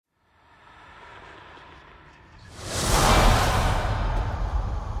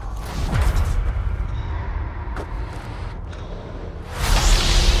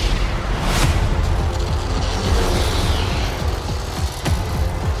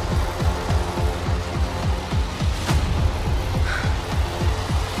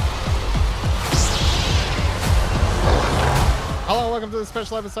the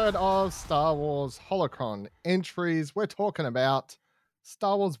special episode of Star Wars Holocron Entries. We're talking about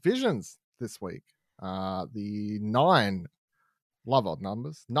Star Wars Visions this week. The 9, love odd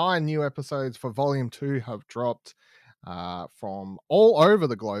numbers, 9 new episodes for Volume 2 have dropped from all over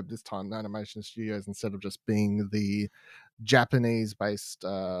the globe this time, the animation studios, instead of just being the Japanese-based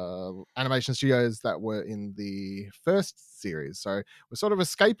animation studios that were in the first series. So we're sort of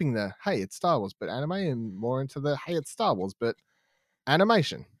escaping the, hey, it's Star Wars, but anime, and more into the, hey, it's Star Wars, but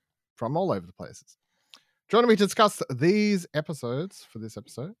animation from all over the places. Joining me to discuss these episodes for this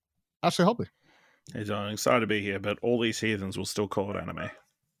episode, Ashley Hobley. Hey, John, I'm excited to be here, but all these heathens will still call it anime. I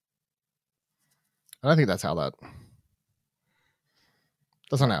don't think that's how that...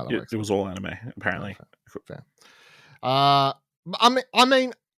 That's not how that works. It was all anime, apparently. Fair. I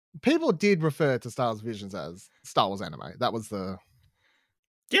mean, people did refer to Star Wars Visions as Star Wars anime. That was the...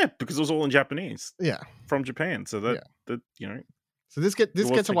 Yeah, because it was all in Japanese. Yeah. From Japan. So that you know... So this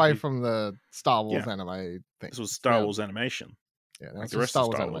gets away from the Star Wars anime thing. This was Star Wars animation. Yeah, like the rest of Star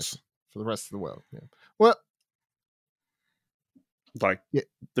Wars animation for the rest of the world. Yeah. Well, like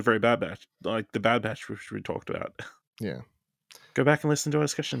the very Bad Batch, like the Bad Batch which we talked about. Yeah. Go back and listen to our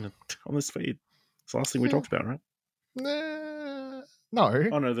discussion on this feed. It's the last thing we talked about, right? No.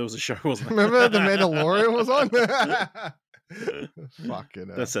 Oh no, there was a show, wasn't it? Remember the Mandalorian was on? Fucking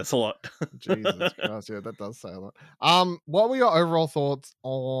hell. That says a lot. Jesus Christ, yeah, that does say a lot. What were your overall thoughts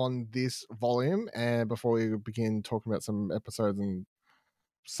on this volume? And before we begin talking about some episodes, and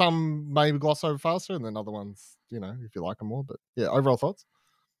some maybe gloss over faster, and then other ones, if you like them more. But yeah, overall thoughts?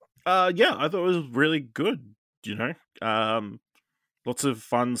 Yeah, I thought it was really good. Lots of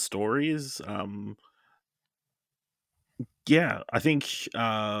fun stories. Yeah, I think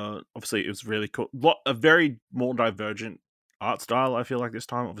obviously it was really cool. A very more divergent art style, I feel like, this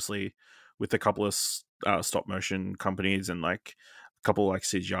time. Obviously, with a couple of stop motion companies and like a couple like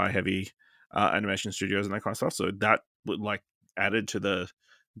CGI heavy animation studios and that kind of stuff. So that like added to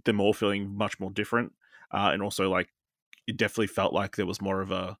them all feeling much more different. And also like it definitely felt like there was more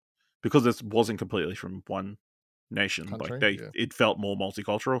of a, because this wasn't completely from one nation. Country, like it felt more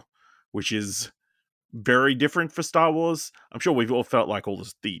multicultural, which is very different for Star Wars. I'm sure we've all felt like all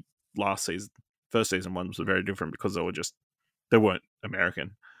the last season, first season ones were very different because they weren't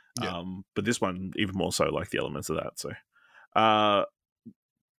American. Yeah. But this one even more so, like the elements of that. So,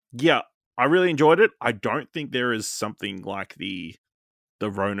 yeah, I really enjoyed it. I don't think there is something like the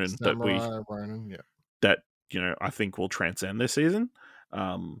Ronin Ronin, that I think will transcend this season.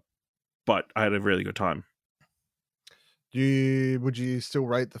 But I had a really good time. Would you still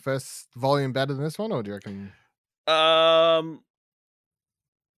rate the first volume better than this one, or do you reckon? I'm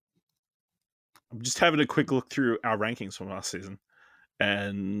just having a quick look through our rankings from last season,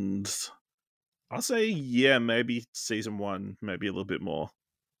 and I'll say maybe season 1, maybe a little bit more.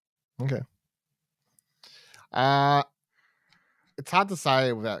 Okay. It's hard to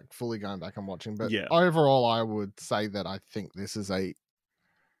say without fully going back and watching, but overall, I would say that I think this is a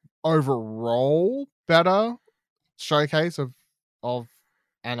overall better showcase of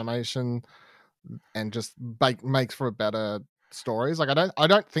animation, and just makes for better stories. Like I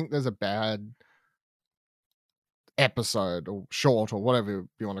don't think there's a bad episode or short or whatever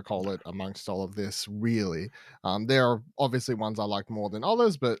you want to call it amongst all of this, really. There are obviously ones I like more than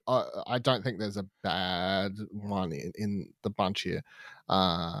others, but I don't think there's a bad one in the bunch here.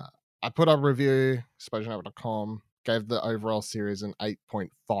 I put up a review, explosionhour.com, gave the overall series an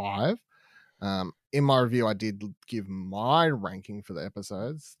 8.5. In my review, I did give my ranking for the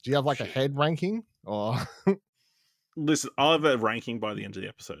episodes. Do you have like a head ranking, or? Listen, I'll have a ranking by the end of the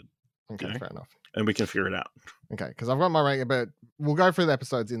episode. Okay, fair enough. And we can figure it out. Okay, because I've got my ranking, but we'll go through the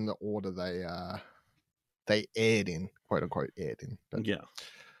episodes in the order they aired in, quote unquote aired in. But... Yeah.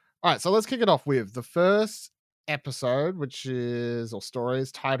 All right, so let's kick it off with the first episode,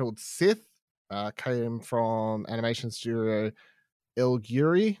 stories titled Sith, came from animation studio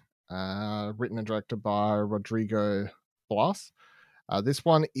Ilguri. Written and directed by Rodrigo Blas. This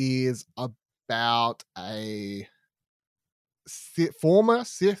one is about a former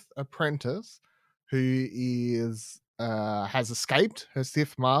Sith apprentice who has escaped her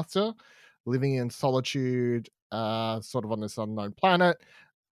Sith master, living in solitude, sort of on this unknown planet.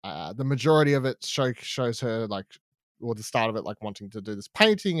 The majority of it shows her the start of it, like wanting to do this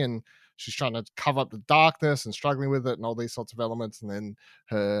painting, and she's trying to cover up the darkness and struggling with it and all these sorts of elements. And then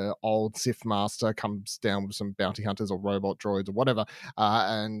her old Sith master comes down with some bounty hunters or robot droids or whatever,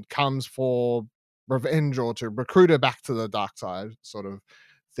 and comes for revenge or to recruit her back to the dark side, sort of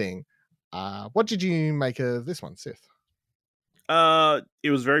thing. What did you make of this one, Sith?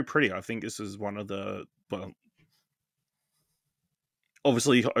 It was very pretty. I think this is one of the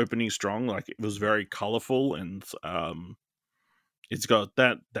obviously opening strong. Like it was very colorful, and it's got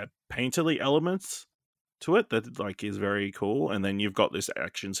that painterly elements to it that like is very cool. And then you've got this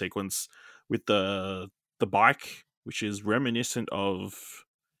action sequence with the bike, which is reminiscent of,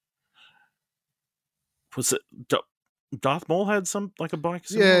 was it Darth Maul had some like a bike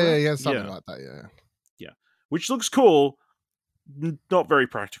similar to that? Yeah, something like that. Yeah, which looks cool. Not very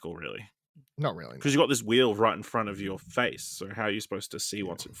practical, really. Not really, because you've got this wheel right in front of your face. So how are you supposed to see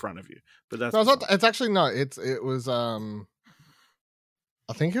what's in front of you? But that's no, it's not. It's actually no. It was. I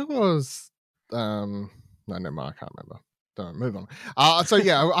think it was. No, never mind. I can't remember. Don't move on. So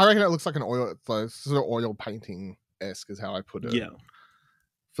yeah, I reckon it looks like an oil, sort of oil painting esque is how I put it. Yeah.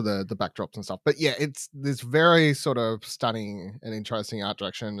 For the backdrops and stuff, but yeah, it's this very sort of stunning and interesting art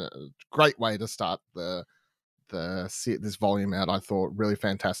direction. Great way to start this volume out. I thought really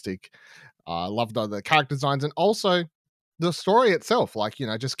fantastic. I loved the character designs and also the story itself. Like, you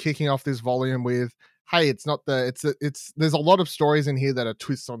know, just kicking off this volume with, hey, it's not it's there's a lot of stories in here that are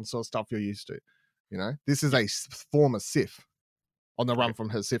twists on sort of stuff you're used to. You know, this is a former Sith on the run from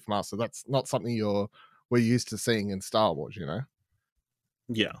her Sith master. That's not something we're used to seeing in Star Wars. You know.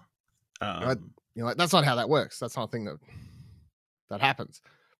 Yeah. You know, that's not how that works. That's not a thing that happens.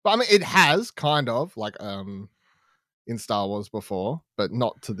 But I mean, it has kind of like in Star Wars before, but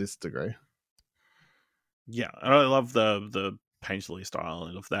not to this degree. Yeah, and I love the painterly style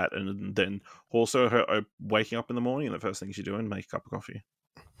of that, and then also her waking up in the morning and the first thing she's doing, make a cup of coffee.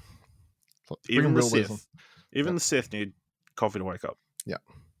 Even the Sith, the Sith need coffee to wake up. Yeah.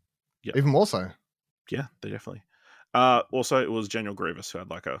 Even more so. Yeah, they definitely. Also, it was General Grievous who had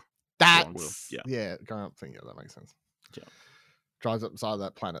like a that's going up thing. Yeah, that makes sense. Yeah, drives up the side of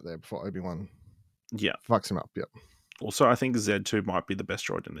that planet there before Obi-Wan. Yeah, fucks him up. Yep. Also, I think Z2 might be the best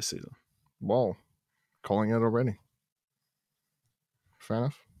droid in this season. Whoa, calling it already. Fair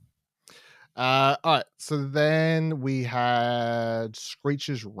enough. All right, so then we had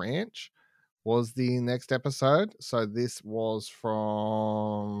Screech's Ranch was the next episode. So this was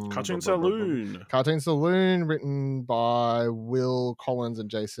from Cartoon Saloon. Cartoon Saloon, written by Will Collins and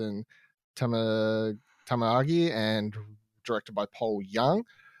Jason Tamagi, and directed by Paul Young.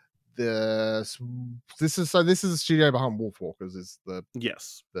 This is the studio behind Wolfwalkers. Is the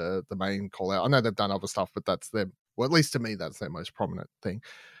main call out. I know they've done other stuff, but that's their, well, at least to me, that's their most prominent thing.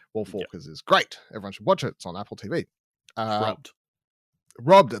 Wolfwalkers is great. Everyone should watch it. It's on Apple TV.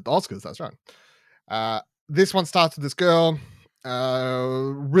 Robbed at the Oscars. That's right. This one starts with this girl.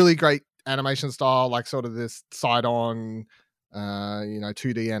 Really great animation style, like sort of this side-on,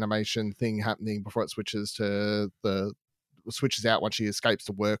 2D animation thing happening before it switches out once she escapes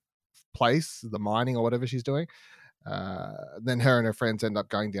the workplace, the mining or whatever she's doing. Then her and her friends end up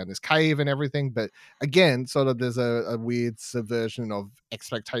going down this cave and everything. But again, sort of there's a weird subversion of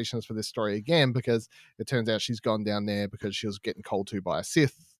expectations for this story again, because it turns out she's gone down there because she was getting called to by a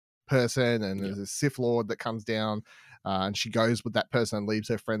Sith person, and there's a Sith Lord that comes down, and she goes with that person and leaves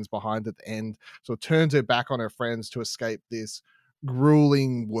her friends behind at the end. So it turns her back on her friends to escape this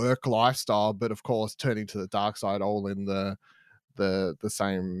grueling work lifestyle, but of course turning to the dark side, all in the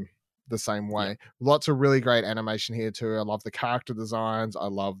same way. Lots of really great animation here too. I love the character designs. I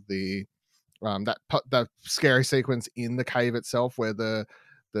love the that scary sequence in the cave itself, where the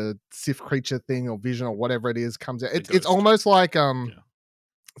Sith creature thing or vision or whatever it is comes out. It's almost like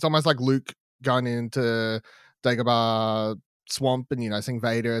it's almost like Luke going into Dagobah swamp and seeing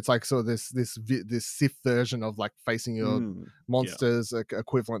Vader. It's like sort of this Sith version of like facing your monsters,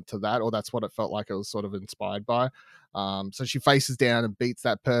 equivalent to that, or that's what it felt like it was sort of inspired by. So she faces down and beats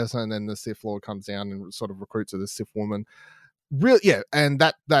that person, and then the Sith Lord comes down and sort of recruits her, this Sith woman. Really, yeah, and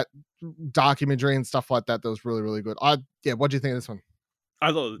that dark imagery and stuff like that was really, really good. What do you think of this one?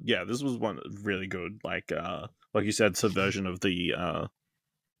 I thought, this was one really good. Like you said, subversion of the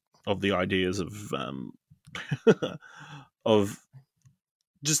ideas of of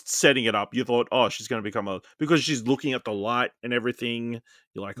just setting it up. You thought, oh, she's going to become because she's looking at the light and everything.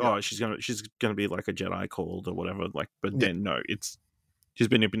 You're like, oh, she's gonna be like a Jedi called or whatever. Like, but then no, she's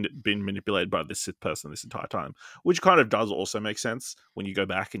been manipulated by this Sith person this entire time, which kind of does also make sense when you go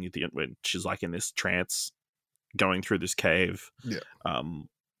back and you think when she's like in this trance, going through this cave.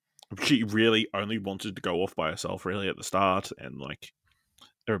 She really only wanted to go off by herself, really, at the start, and like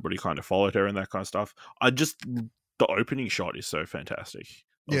everybody kind of followed her and that kind of stuff. The opening shot is so fantastic.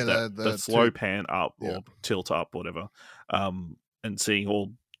 The slow pan up or tilt up, whatever, and seeing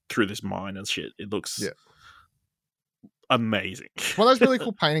all through this mine and shit. It looks amazing. One of those really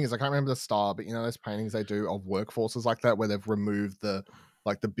cool paintings. I can't remember the style, but those paintings they do of workforces like that, where they've removed the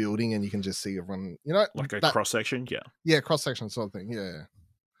like the building, and you can just see everyone, you know, like a that, cross section. yeah, cross section sort of thing. Yeah.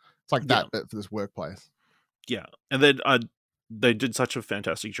 It's like Yeah. that, but for this workplace. Yeah, and then they did such a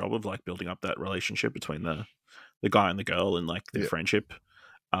fantastic job of like building up that relationship between the guy and the girl, and like their Yeah. friendship,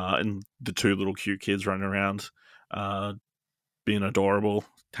 and the two little cute kids running around, being adorable,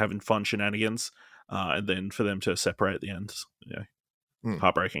 having fun shenanigans, and then for them to separate at the end,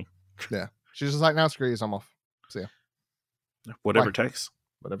 heartbreaking. Yeah, she's just like, now screw you, I'm off. See ya. Whatever it takes.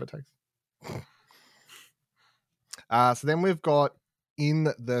 Whatever it takes. So then we've got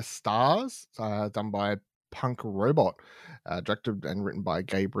In the Stars, done by Punk Robot, directed and written by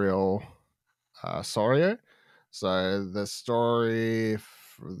Gabriel Sorio. So the story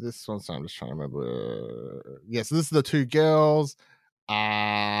for this one, so I'm just trying to remember. Yeah, so this is the two girls,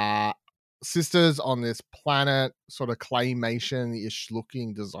 sisters on this planet, sort of claymation-ish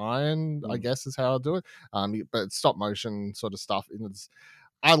looking design, I guess is how I'll do it. But it's stop motion sort of stuff.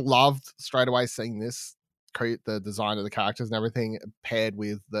 I loved straight away seeing this, create the design of the characters and everything paired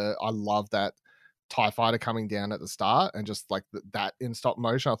with I love that TIE fighter coming down at the start, and just like that in stop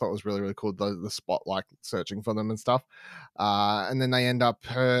motion, I thought was really, really cool. The spot like searching for them and stuff. And then they end up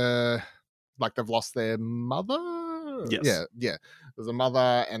like they've lost their mother. Yes. Yeah. There's a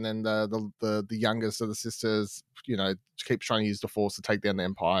mother, and then the youngest of the sisters, you know, keeps trying to use the Force to take down the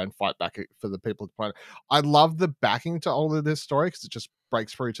Empire and fight back for the people of the planet. I love the backing to all of this story because it just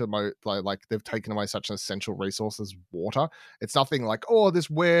breaks through to like they've taken away such an essential resource as water. It's nothing like, oh, this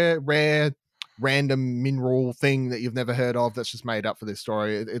rare random mineral thing that you've never heard of that's just made up for this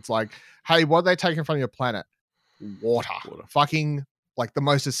story. It's like, hey, what are they taking from your planet? Water. Fucking like the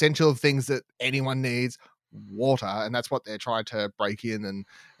most essential of things that anyone needs, water. And that's what they're trying to break in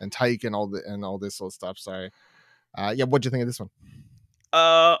and take and all this sort of stuff. So yeah, what do you think of this one?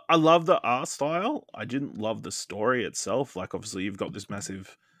 I love the art style. I didn't love the story itself. Like, obviously, you've got this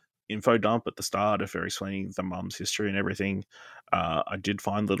massive info dump at the start of explaining the mum's history and everything. I did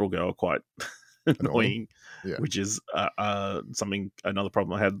find Little Girl quite annoying, yeah. Which is another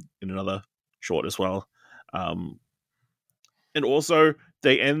problem I had in another short as well. And also,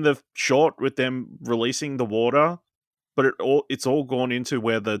 they end the short with them releasing the water, but it's all gone into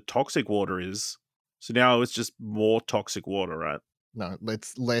where the toxic water is. So now it's just more toxic water, right? No,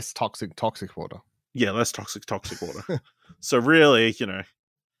 it's less toxic water. Yeah, less toxic water. So really, you know,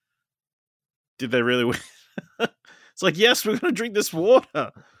 did they really win? It's like, yes, we're going to drink this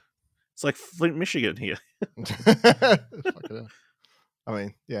water. It's like Flint, Michigan here. I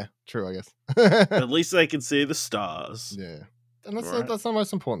mean, yeah, true, I guess. At least they can see the stars. Yeah. And that's the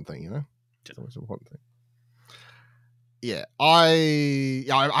most important thing, you know? That's the most important thing. Yeah, I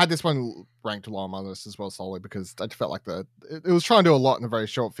had this one ranked low on my list as well, solely because I felt like it was trying to do a lot in a very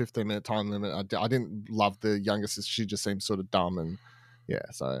short 15-minute time limit. I didn't love the younger sister. She just seemed sort of dumb, and yeah,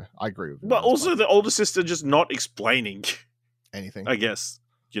 so I agree with you. But also the older sister just not explaining anything, I guess,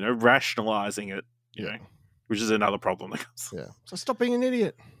 you know, rationalizing it, you know, which is another problem. Yeah, so stop being an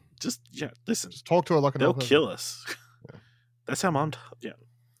idiot. Just, listen. Just talk to her like an they'll kill us. Yeah. That's how mom,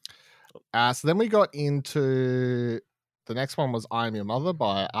 So then we got into... The next one was I Am Your Mother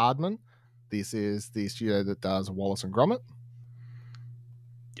by Aardman. This is the studio that does Wallace and Gromit.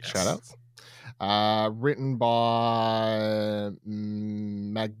 Yes. Shoutouts. Written by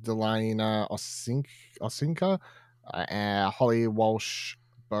Magdalena Osinka, Holly Walsh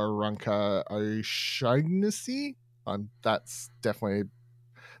Barunka O'Shaughnessy. That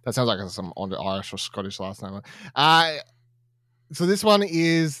sounds like some Irish or Scottish last name. So this one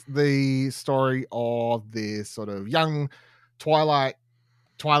is the story of this sort of young Twilight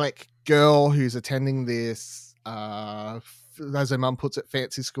girl who's attending this, as her mum puts it,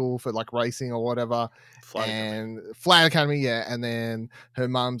 fancy school for like racing or whatever. Flight Academy, yeah. And then her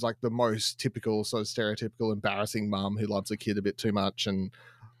mum's like the most typical, sort of stereotypical, embarrassing mum who loves her kid a bit too much and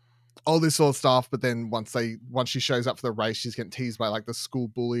all this sort of stuff. But then once she shows up for the race, she's getting teased by like the school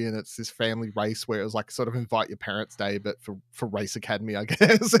bully, and it's this family race where it was like sort of invite your parents' day, but for Race Academy, I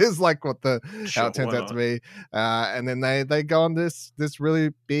guess, is like how it turns out to be. And then they go on this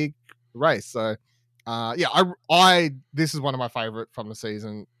really big race. So yeah, this is one of my favorite from the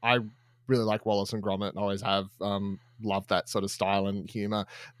season. I really like Wallace and Gromit and always have. Love that sort of style and humor.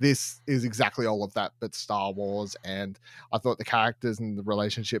 This is exactly all of that, but Star Wars. And I thought the characters and the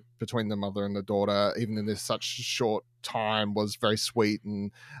relationship between the mother and the daughter, even in this such short time, was very sweet.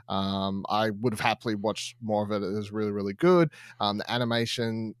 And I would have happily watched more of it. It was really, really good. The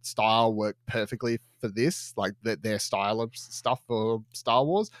animation style worked perfectly for this, like their style of stuff for Star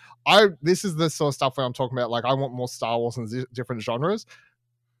Wars. This is the sort of stuff where I'm talking about, like, I want more Star Wars in different genres.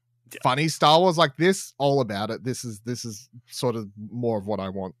 funny Star Wars like this, all about it. This is sort of more of what I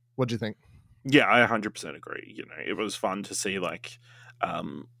want. What do you think? Yeah, I 100% agree. It was fun to see you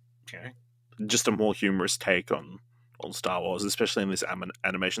know, just a more humorous take on Star Wars, especially in this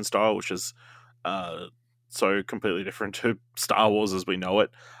animation style, which is so completely different to Star Wars as we know it.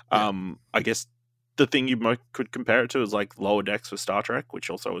 I guess the thing you could compare it to is like Lower Decks for Star Trek, which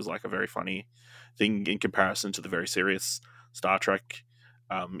also is like a very funny thing in comparison to the very serious Star Trek.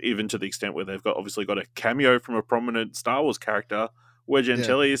 Even to the extent where they've obviously got a cameo from a prominent Star Wars character, Wedge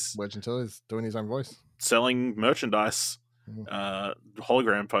Antilles. Wedge Antilles doing his own voice, selling merchandise,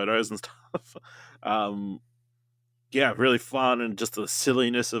 hologram photos and stuff. Yeah, really fun, and just the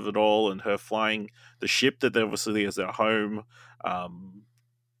silliness of it all, and her flying the ship that obviously is their home,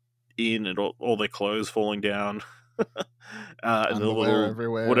 and all their clothes falling down, and the little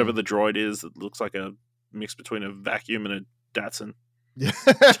everywhere. Whatever the droid is, it looks like a mix between a vacuum and a Datsun. Yeah,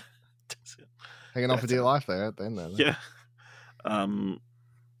 hanging off for dear life there at the end. Yeah,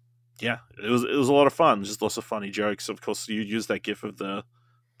 yeah, it was a lot of fun. Just lots of funny jokes. Of course, you use that gif of the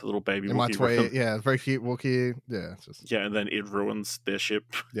little baby in Wookiee. My tweet, yeah, very cute Wookiee. Yeah, it's just and then it ruins their ship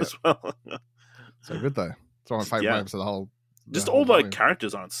as well. So good though. It's one of my favorite moments of the whole. Just all the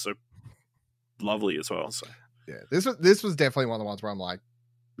characters aren't so lovely as well. So yeah, this was definitely one of the ones where I'm like,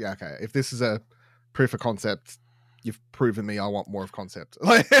 yeah, okay, if this is a proof of concept, you've proven me I want more of concept.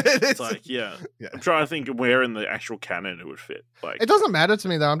 It's like, yeah. I'm trying to think of where in the actual canon it would fit. Like, it doesn't matter to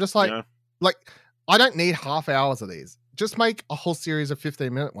me though. I'm just like, I don't need half hours of these. Just make a whole series of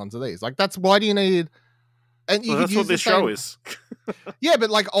 15-minute ones of these. Like, why do you need? And that's what this show is. Yeah, but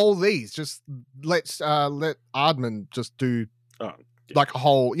like all these, just let Aardman just do like a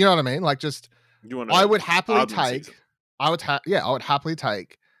whole. You know what I mean? Like, just I would happily take. I would happily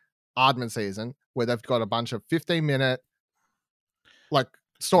take Aardman season where they've got a bunch of 15-minute like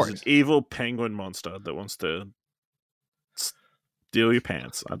stories. An evil penguin monster that wants to steal your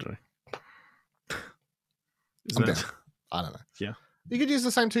pants. I don't know. I don't know. Yeah, you could use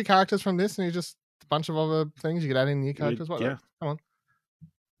the same two characters from this, and you just a bunch of other things. You could add in new characters. Come on.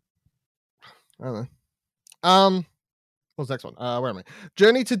 I don't know. What's the next one? Where am I?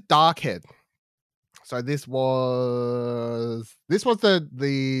 Journey to Darkhead. So this was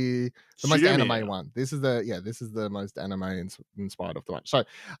the most anime one. This is the most anime inspired of the one. So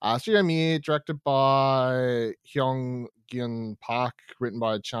Studio Mir, directed by Hyung Gyun Park, written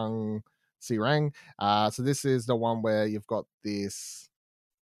by Chung Si Rang. So this is the one where you've got this.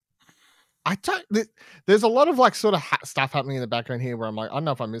 There's a lot of like sort of stuff happening in the background here where I'm like, I don't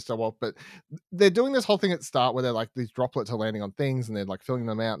know if I missed it, but they're doing this whole thing at the start where they're like these droplets are landing on things and they're like filling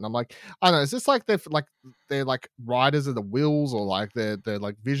them out, and I'm like, I don't know, is this like they're like riders of the wheels, or like they're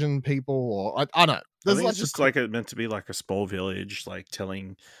like vision people, or I don't know. I think it's just like meant to be like a small village, like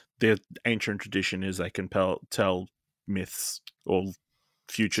telling their ancient tradition is they can tell myths or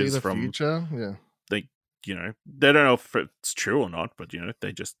futures from future. Yeah, they they don't know if it's true or not, but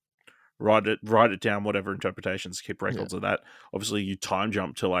they just write it down, whatever interpretations, keep records of that. Obviously, you time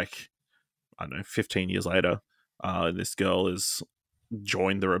jump to like, I don't know, 15 years later. This girl is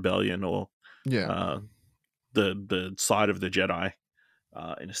joined the rebellion, or the side of the Jedi,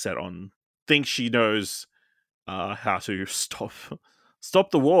 and is set on. Thinks she knows how to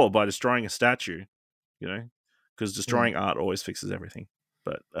stop the war by destroying a statue, because destroying art always fixes everything.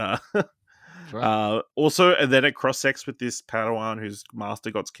 But right. Also, and then it cross-sects with this Padawan whose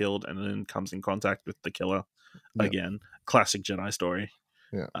master got killed and then comes in contact with the killer again. Classic Jedi story.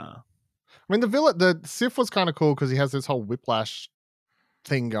 Yeah. I mean, the Sith was kind of cool because he has this whole whiplash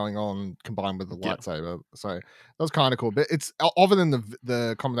thing going on combined with the lightsaber. So that was kind of cool. But it's, other than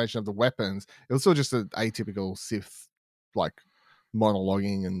the combination of the weapons, it was still just an atypical Sith, like,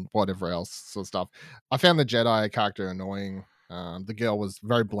 monologuing and whatever else sort of stuff. I found the Jedi character annoying. The girl was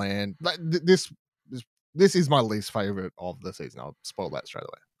very bland. This is my least favorite of the season. I'll spoil that straight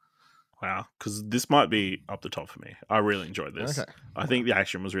away. Wow, because this might be up the top for me. I really enjoyed this. Okay. I think the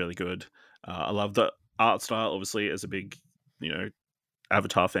action was really good. I love the art style. Obviously, as a big,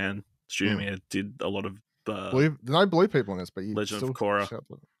 Avatar fan, Studio Mir did a lot of no blue people in this, but you Legend of Korra.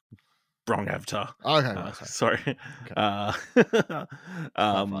 Wrong Avatar. Okay, sorry. Okay.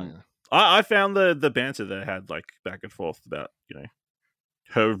 I found the banter they had like back and forth about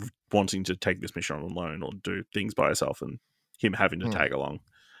her wanting to take this mission on alone or do things by herself, and him having to tag along.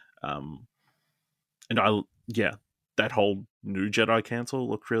 And that whole new Jedi Council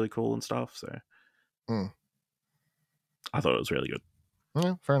looked really cool and stuff. So I thought it was really good.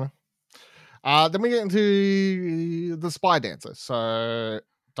 Yeah, fair enough. Then we get into the Spy Dancer. So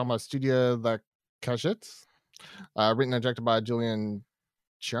done by Studio La Cagette, written and directed by Julian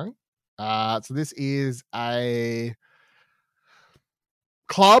Cheung. So this is a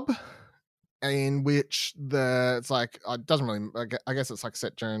club in which it's like it doesn't really. I guess it's like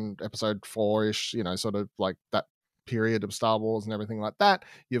set during episode 4-ish. Sort of like that period of Star Wars and everything like that.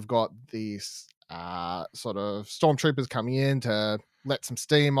 You've got these sort of stormtroopers coming in to let some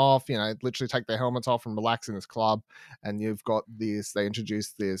steam off. Literally take their helmets off and relax in this club. And you've got this. They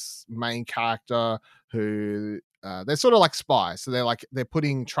introduce this main character who. They're sort of like spies, so they're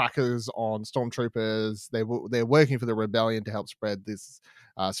putting trackers on stormtroopers. They're working for the rebellion to help spread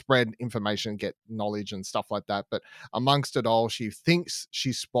information, get knowledge and stuff like that. But amongst it all, she thinks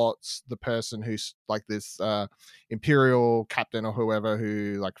she spots the person who's like this imperial captain or whoever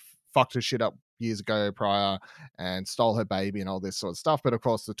who like fucked her shit up years ago prior and stole her baby and all this sort of stuff. But of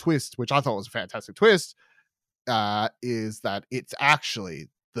course, the twist, which I thought was a fantastic twist, is that it's actually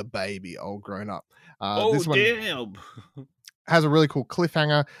the baby all grown up. This one damn! has a really cool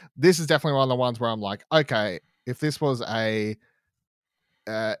cliffhanger. This is definitely one of the ones where I'm like, okay, if this was the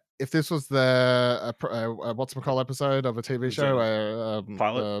what's it called episode of a TV show,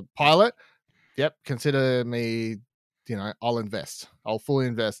 pilot, yep, consider me. I'll fully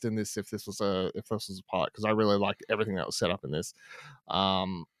invest in this if this was a pilot, because I really liked everything that was set up in this. I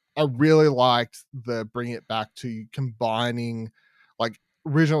really liked the bring it back to combining like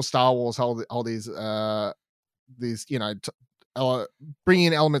original Star Wars, all these bringing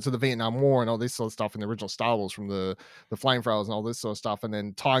in elements of the Vietnam War and all this sort of stuff in the original Star Wars from the flamethrowers and all this sort of stuff, and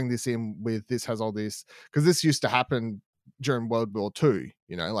then tying this in with this has all this, because this used to happen during World War II,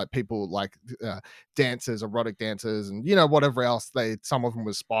 like people like dancers, erotic dancers, and whatever else. Some of them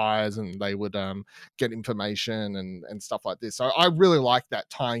were spies, and they would get information and stuff like this. So I really like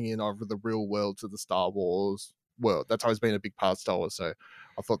that tying in of the real world to the Star Wars world. That's always been a big part of Star Wars, so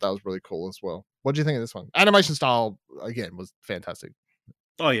I thought that was really cool as well. What do you think of this one? Animation style again was fantastic.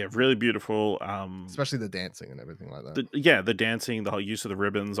 Oh yeah, really beautiful. Especially the dancing and everything like that. The dancing, the whole use of the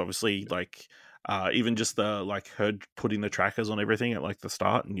ribbons, obviously, like even just the like her putting the trackers on everything at like the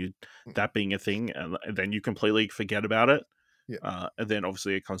start, and that being a thing, and then you completely forget about it. Yeah. And then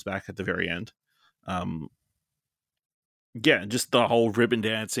obviously it comes back at the very end. Yeah, just the whole ribbon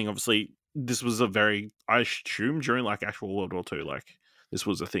dancing. Obviously, this was I assume during like actual World War II, like this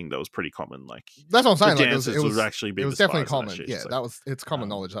was a thing that was pretty common. Like that's what I'm saying. Like, it was actually it was definitely common. Shit, yeah, so, it's common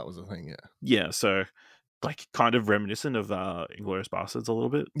knowledge. That was the thing. Yeah. Yeah. So like kind of reminiscent of Inglourious Basterds a little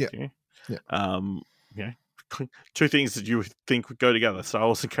bit. Yeah. Yeah. Yeah. Two things that you would think would go together: Star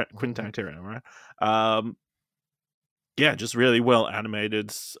Wars and Quentin Tarantino, right? Yeah, just really well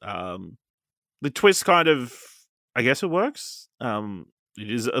animated. The twist kind of, I guess it works. It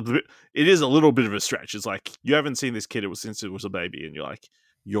is a little bit of a stretch. It's like you haven't seen this kid since it was a baby, and you're like,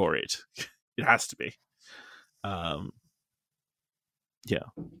 you're it. It has to be. Yeah.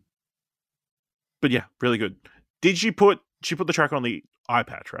 But yeah, really good. Did she put the track on the eye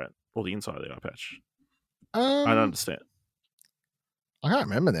patch, right? Or the inside of the eye patch? I don't understand. I can't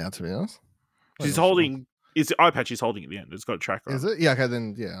remember now, to be honest. She's holding. It's the eye patch she's holding at the end. It's got a tracker. Is it? Yeah. Okay.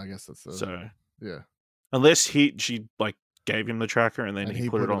 Then yeah, I guess that's so. Yeah. Unless she like gave him the tracker and then he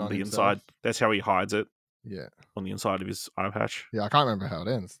put it on the inside. That's how he hides it. Yeah. On the inside of his eye patch. Yeah, I can't remember how it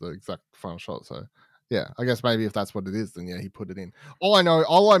ends, the exact final shot. So yeah, I guess maybe if that's what it is, then yeah, he put it in. All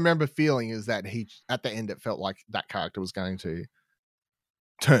I remember feeling is that at the end it felt like that character was going to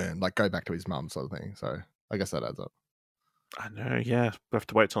turn, like go back to his mum sort of thing. So I guess that adds up. I know, yeah. We have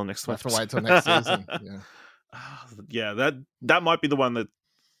to wait till next season. Yeah. Yeah, that might be the one that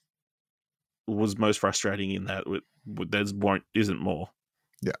was most frustrating in that isn't more.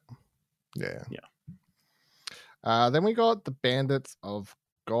 Yeah. Then we got the Bandits of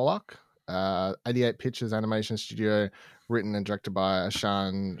Golak, 88 Pictures Animation Studio, written and directed by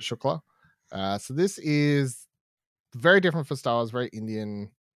Ashan Shukla. So this is very different for Star Wars, very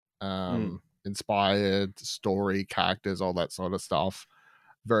Indian inspired story, characters, all that sort of stuff.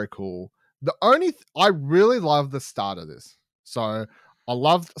 Very cool. I really love the start of this. So I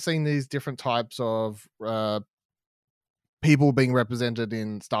loved seeing these different types of people being represented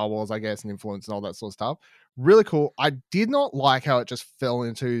in Star Wars, I guess, and influence and all that sort of stuff. Really cool. I did not like how it just fell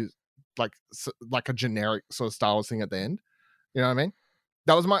into like a generic sort of Star Wars thing at the end. You know what I mean?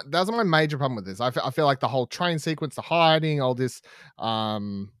 That was my major problem with this. I feel like the whole train sequence, the hiding, all this,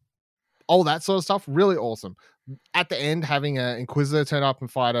 all that sort of stuff, really awesome. At the end, having an Inquisitor turn up and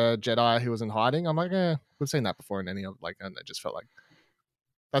fight a Jedi who was in hiding, I'm like, we've seen that before in any of and it just felt like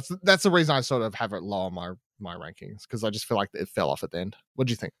that's the reason I sort of have it low on my rankings, because I just feel like it fell off at the end. What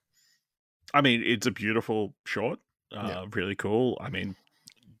do you think? I mean, it's a beautiful shot, really cool. I mean,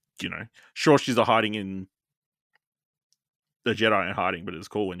 sure, she's hiding in the Jedi in hiding, but it's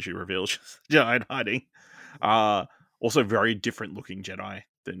cool when she reveals she's a Jedi in hiding. Also, very different looking Jedi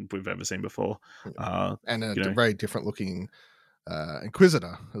than we've ever seen before. And a you know, very different looking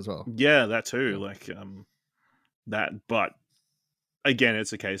Inquisitor as well. yeah, that too. Like that, but again,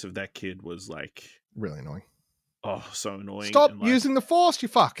 it's a case of that kid was like Really annoying. Oh, so annoying. Stop and, like, using the Force, you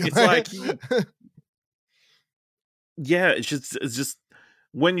fuck. It's like, yeah, it's just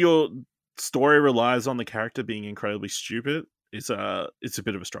when your story relies on the character being incredibly stupid, it's a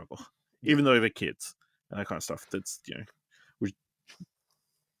bit of a struggle. Even though they're kids and that kind of stuff. That's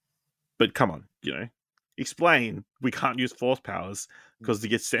but come on, explain we can't use Force powers because the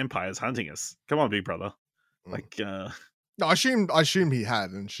Senpai is hunting us. Come on, big brother. Like, no, I assume he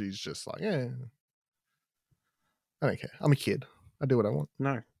had, and she's just like, yeah, I don't care. I'm a kid. I do what I want.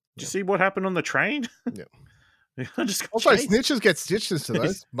 No. Did you see what happened on the train? Yeah. I just also, snitches get stitches to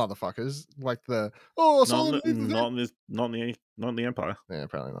those motherfuckers. Like the not in the Empire. Yeah,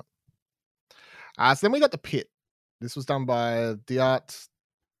 apparently not. So then we got The Pit. This was done by Diart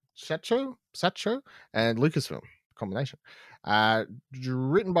Satcho and Lucasfilm combination.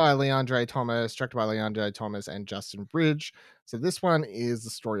 Written by Leandre Thomas, directed by Leandre Thomas and Justin Bridge. So this one is the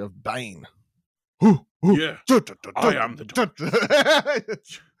story of Bane. Yeah, I am the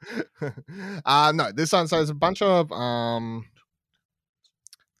no, this one, so there's a bunch of I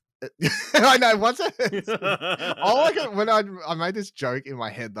know, what's it? I like it when I made this joke in my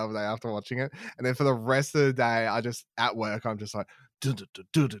head the other day after watching it, and then for the rest of the day, I just at work, I'm just like, like just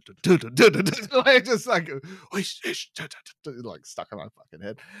like stuck in my fucking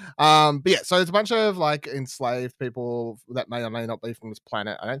head. But yeah, so it's a bunch of like enslaved people that may or may not be from this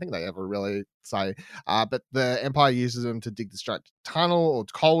planet. I don't think they ever really say, but the Empire uses them to dig this tunnel or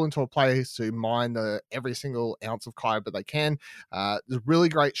coal into a place to mine every single ounce of kyber they can. There's a really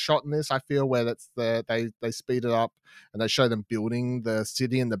great shot in this, I feel, where they speed it up and they show them building the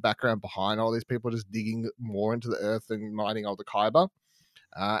city in the background behind all these people just digging more into the earth and mining all the kyber.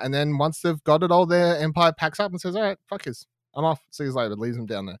 And then once they've got it all there, Empire packs up and says, all right, fuckers, I'm off. See you later. Leaves them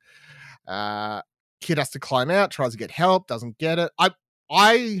down there. Kid has to climb out, tries to get help, doesn't get it.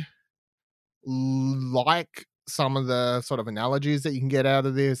 I like some of the sort of analogies that you can get out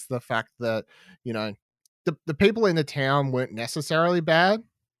of this. The fact that, the people in the town weren't necessarily bad.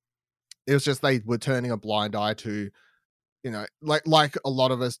 It was just they were turning a blind eye to, like a lot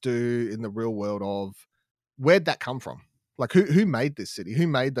of us do in the real world of where'd that come from? Like who made this city? Who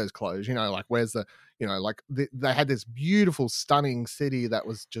made those clothes? Like where's the, they had this beautiful, stunning city that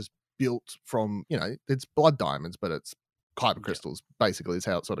was just built from, it's blood diamonds, but it's kyber crystals, basically is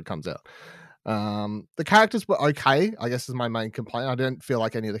how it sort of comes out. The characters were okay, I guess is my main complaint. I didn't feel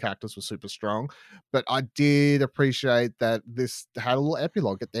like any of the characters were super strong, but I did appreciate that this had a little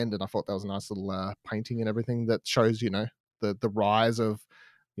epilogue at the end, and I thought that was a nice little painting and everything that shows, the rise of,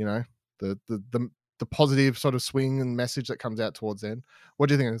 the positive sort of swing and message that comes out towards the end. What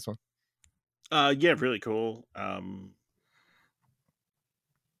do you think of this one? Yeah, really cool.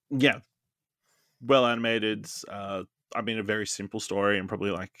 Yeah, well animated. A very simple story and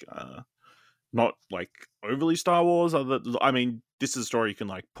probably like not like overly Star Wars. This is a story you can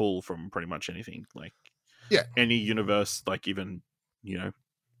like pull from pretty much anything, like any universe, like even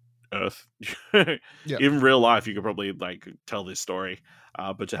Earth. Even real life, you could probably like tell this story.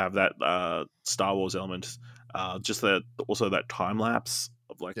 But to have that Star Wars element, just also that time lapse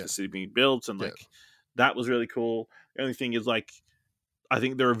of like the city being built and like that was really cool. The only thing is like I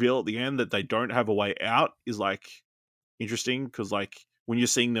think the reveal at the end that they don't have a way out is like interesting because like when you're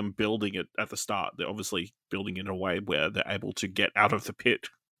seeing them building it at the start, they're obviously building it in a way where they're able to get out of the pit.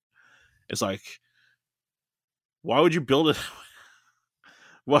 It's like, why would you build it?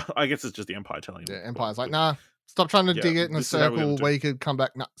 Well, I guess it's just the Empire telling you. Yeah, Empire's like, nah, stop trying to dig it in a circle where you could come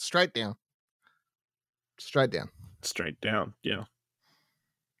back. Nah, straight down. Straight down. Straight down, yeah.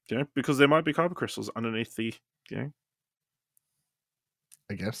 Yeah, because there might be kyber crystals underneath the, I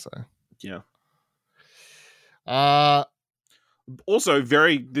guess so. Yeah. Also,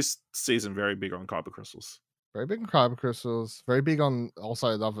 this season, very big on kyber crystals. Very big on kyber crystals. Very big on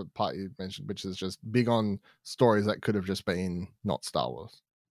also the other part you mentioned, which is just big on stories that could have just been not Star Wars.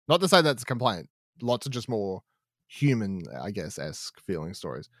 Not to say that's a complaint. Lots of just more human, I guess, esque feeling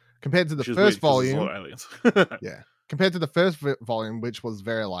stories compared to the first volume. Aliens. Yeah, compared to the first volume, which was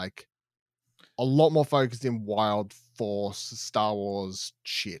very like a lot more focused in Wild Force Star Wars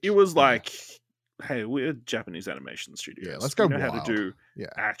shit. It was like, hey, we're Japanese animation studios. Yeah, let's go. We know how to do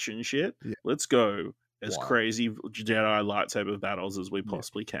action shit. Yeah. Let's go as crazy Jedi lightsaber battles as we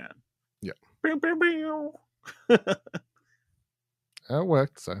possibly can. Yeah. It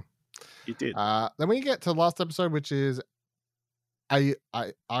worked, so it did. Then we get to the last episode, which is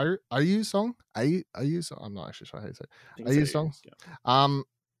Ayu song. Ayu song. I'm not actually sure how you say I think it. Ayu it's song. yeah.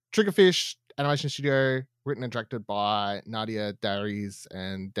 Triggerfish Animation Studio, written and directed by Nadia Darius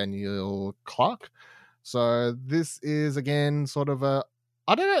and Daniel Clark. So this is again sort of a,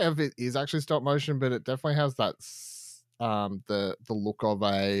 I don't know if it is actually stop motion, but it definitely has that the look of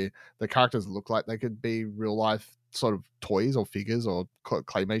the characters look like they could be real life sort of toys or figures or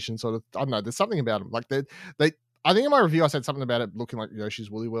claymation sort of. I don't know. There's something about them. Like they. I think in my review I said something about it looking like Yoshi's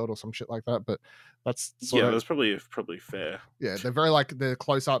Woolly World or some shit like that. But that's sort of, that's probably fair. yeah, they're very like the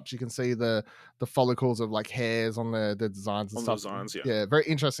close-ups. You can see the follicles of like hairs on the designs and On stuff. designs, Yeah, very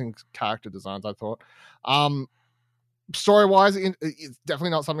interesting character designs, I thought. Story-wise, it's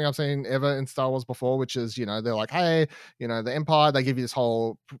definitely not something I've seen ever in Star Wars before, which is, they're like, hey, the Empire, they give you this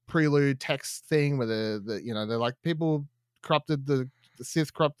whole prelude text thing where they're like, people corrupted the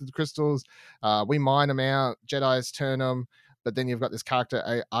Sith corrupted the crystals, we mine them out, Jedi's turn them. But then you've got this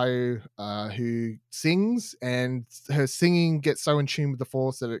character Ayu, who sings, and her singing gets so in tune with the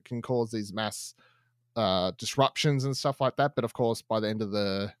Force that it can cause these mass disruptions and stuff like that. But of course, by the end of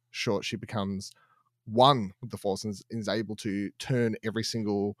the short, she becomes one with the Force and is able to turn every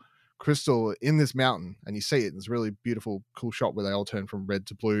single crystal in this mountain. And you see it. It's a really beautiful, cool shot where they all turn from red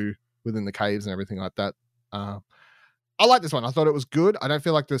to blue within the caves and everything like that. I like this one. I thought it was good. I don't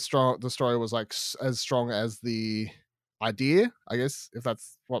feel like the story was like as strong as the idea, I guess, if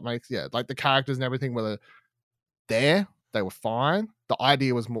that's what makes, like the characters and everything were there. They were fine. The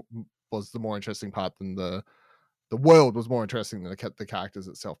idea was the more interesting part than the world was more interesting than the characters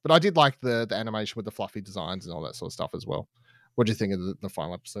itself. But I did like the animation with the fluffy designs and all that sort of stuff as well. What do you think of the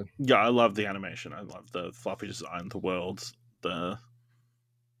final episode? Yeah, I love the animation. I love the fluffy design, the world, the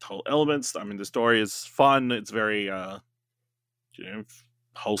whole elements. I mean, the story is fun. It's very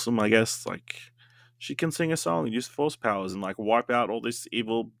wholesome, I guess. Like, she can sing a song and use Force powers and like wipe out all this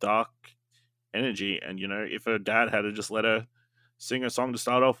evil, dark energy. And if her dad had to just let her sing a song to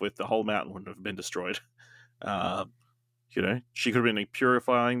start off with, the whole mountain wouldn't have been destroyed. She could have been like,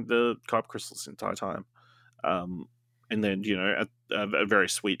 purifying the kyber crystals the entire time. And then a very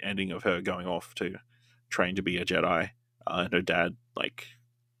sweet ending of her going off to train to be a Jedi, and her dad like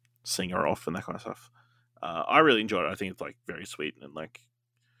seeing her off and that kind of stuff. I really enjoyed it. I think it's like very sweet and like,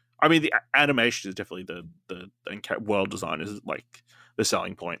 I mean, the animation is definitely the world design is like the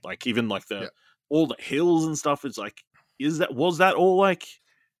selling point. Like even like all the hills and stuff is like, was that all like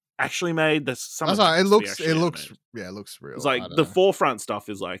actually made? That's right. It looks real. It's like the forefront stuff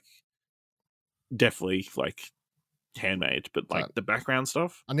is like definitely like handmade, but like the background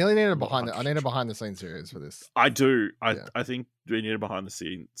stuff, I nearly need a behind the scenes series for this. I do. I think we need a behind the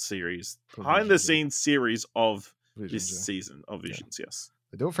scenes series series of this season of Visions. Yes,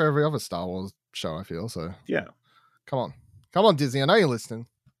 they do it for every other Star Wars show, I feel. So yeah, come on Disney, I know you're listening.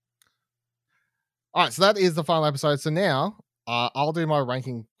 All right, so that is the final episode. So now I'll do my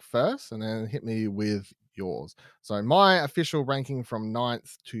ranking first and then hit me with yours. So my official ranking from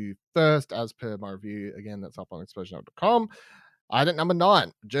 9th to 1st, as per my review, again, that's up on explosionout.com. I had at number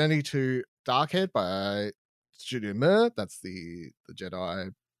 9, Journey to Darkhead by Studio Mir. That's the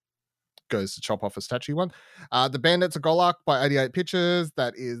Jedi goes to chop off a statue one. The Bandits of Golak by 88 Pictures.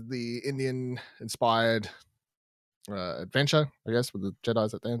 That is the Indian-inspired adventure, I guess, with the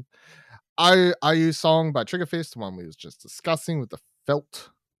Jedis at the end. Ayu Song by Triggerfish, the one we was just discussing with the felt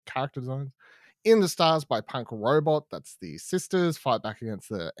character designs. In the Stars by Punk Robot, that's the sisters fight back against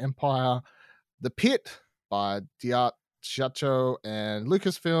the Empire. The Pit by Diat Chacho and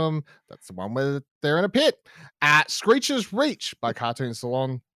Lucasfilm, that's the one where they're in a pit. Screecher's Reach by Cartoon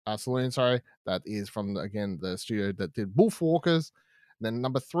Saloon, that is from, again, the studio that did Wolfwalkers. Then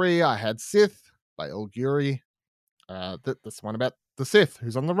number 3, I had Sith by El Guri. That's one about the Sith,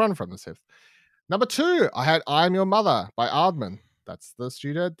 who's on the run from the Sith. Number 2, I had I Am Your Mother by Aardman. That's the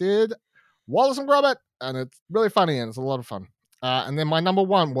studio that did Wallace and Gromit, and it's really funny and it's a lot of fun. And then my number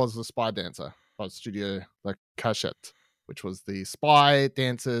 1 was The Spy Dancer by Studio La Cachette, which was the spy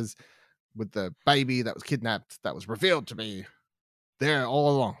dancers with the baby that was kidnapped that was revealed to be there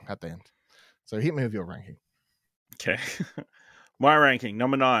all along at the end. So hit me with your ranking. Okay. My ranking,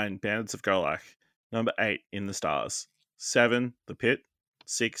 number 9, Bandits of Golak. Number 8, In the Stars. 7, The Pit.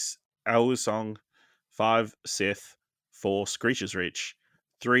 6, Ayu Song. 5, Sith. 4, Screecher's Reach.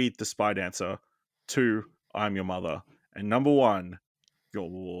 3, The Spy Dancer. 2, I'm Your Mother. And number 1,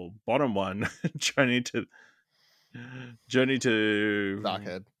 your bottom one, Journey to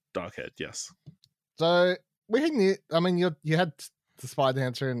Darkhead, yes. So we had, I mean, you had The Spy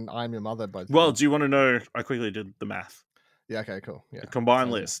Dancer and I'm Your Mother, but well, do you want to know? I quickly did the math. Yeah. Okay. Cool. Yeah. The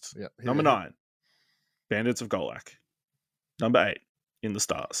combined list. Yeah. Number 9, Bandits of Golak. Number 8, In the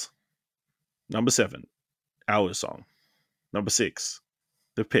Stars. Number 7, Our Song. Number 6,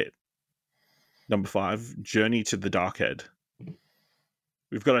 The Pit. Number 5, Journey to the Darkhead.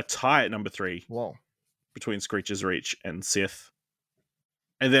 We've got a tie at number 3. Whoa. Between Screech's Reach and Sith.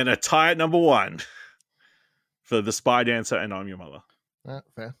 And then a tie at number 1 for The Spy Dancer and I'm Your Mother.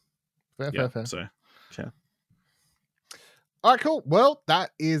 Fair. So, yeah. All right, cool. Well,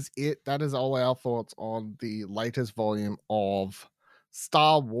 that is it. That is all our thoughts on the latest volume of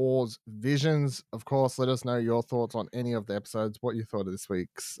Star Wars Visions. Of course, let us know your thoughts on any of the episodes, what you thought of this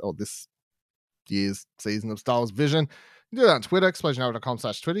week's or this year's season of Star Wars Vision. You can do that on Twitter,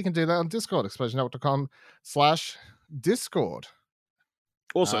 explosionnetwork.com/Twitter. You can do that on Discord, explosionnetwork.com/Discord.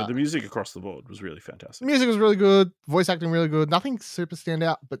 Also, the music across the board was really fantastic. Music was really good. Voice acting really good. Nothing super stand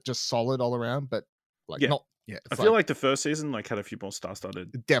out, but just solid all around. But like not. Yeah, I feel like the first season had a few more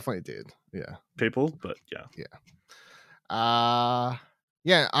star-studded. It definitely did. Yeah, people, but yeah.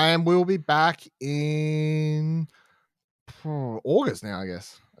 We'll be back in August now, I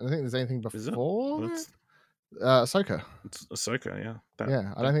guess. I don't think there's anything before. Ahsoka. It's Ahsoka, yeah.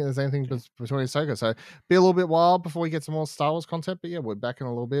 I don't think there's anything between Ahsoka. So be a little bit wild before we get some more Star Wars content. But yeah, we're back in a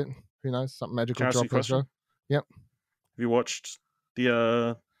little bit. Who knows? Something magical drop. Yep. Have you watched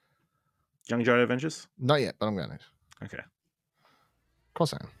the Young Jedi Adventures? Not yet, but I'm going to. Okay. Of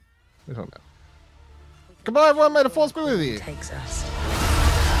course I am. What are you talking about? Goodbye, everyone. May the Force be with you. Takes us.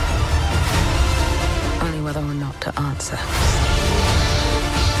 Only whether or not to answer.